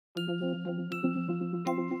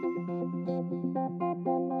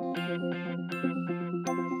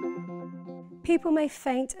People may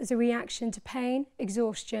faint as a reaction to pain,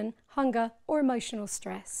 exhaustion, hunger, or emotional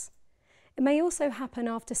stress. It may also happen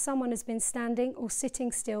after someone has been standing or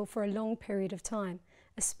sitting still for a long period of time,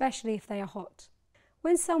 especially if they are hot.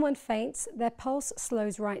 When someone faints, their pulse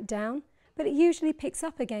slows right down, but it usually picks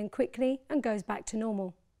up again quickly and goes back to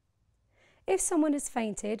normal. If someone has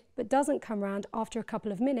fainted but doesn't come round after a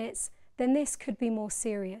couple of minutes, then this could be more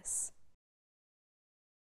serious.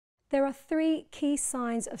 There are 3 key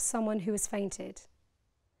signs of someone who has fainted.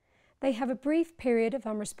 They have a brief period of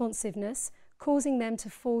unresponsiveness, causing them to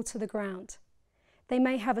fall to the ground. They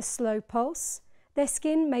may have a slow pulse. Their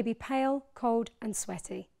skin may be pale, cold and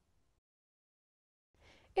sweaty.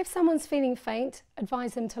 If someone's feeling faint,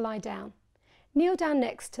 advise them to lie down. Kneel down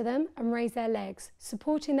next to them and raise their legs,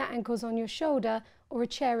 supporting their ankles on your shoulder or a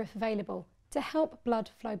chair if available, to help blood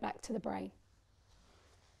flow back to the brain.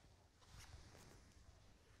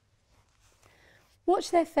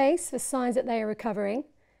 Watch their face for signs that they are recovering.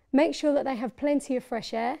 Make sure that they have plenty of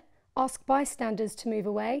fresh air. Ask bystanders to move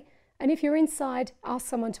away, and if you're inside, ask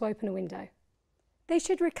someone to open a window. They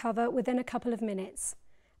should recover within a couple of minutes.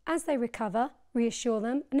 As they recover, reassure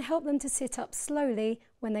them and help them to sit up slowly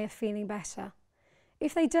when they are feeling better.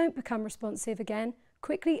 If they don't become responsive again,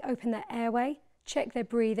 quickly open their airway, check their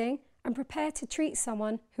breathing, and prepare to treat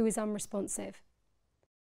someone who is unresponsive.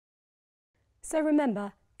 So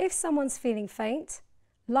remember, if someone's feeling faint,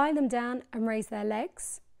 lie them down and raise their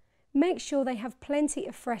legs. Make sure they have plenty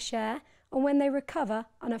of fresh air, and when they recover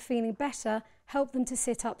and are feeling better, help them to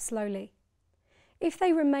sit up slowly. If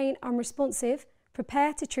they remain unresponsive,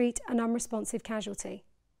 prepare to treat an unresponsive casualty.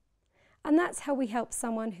 And that's how we help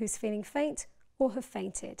someone who's feeling faint or have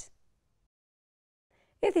fainted.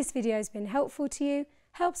 If this video has been helpful to you,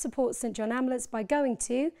 help support St John Ambulance by going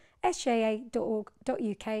to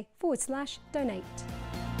sjaa.org.uk/donate.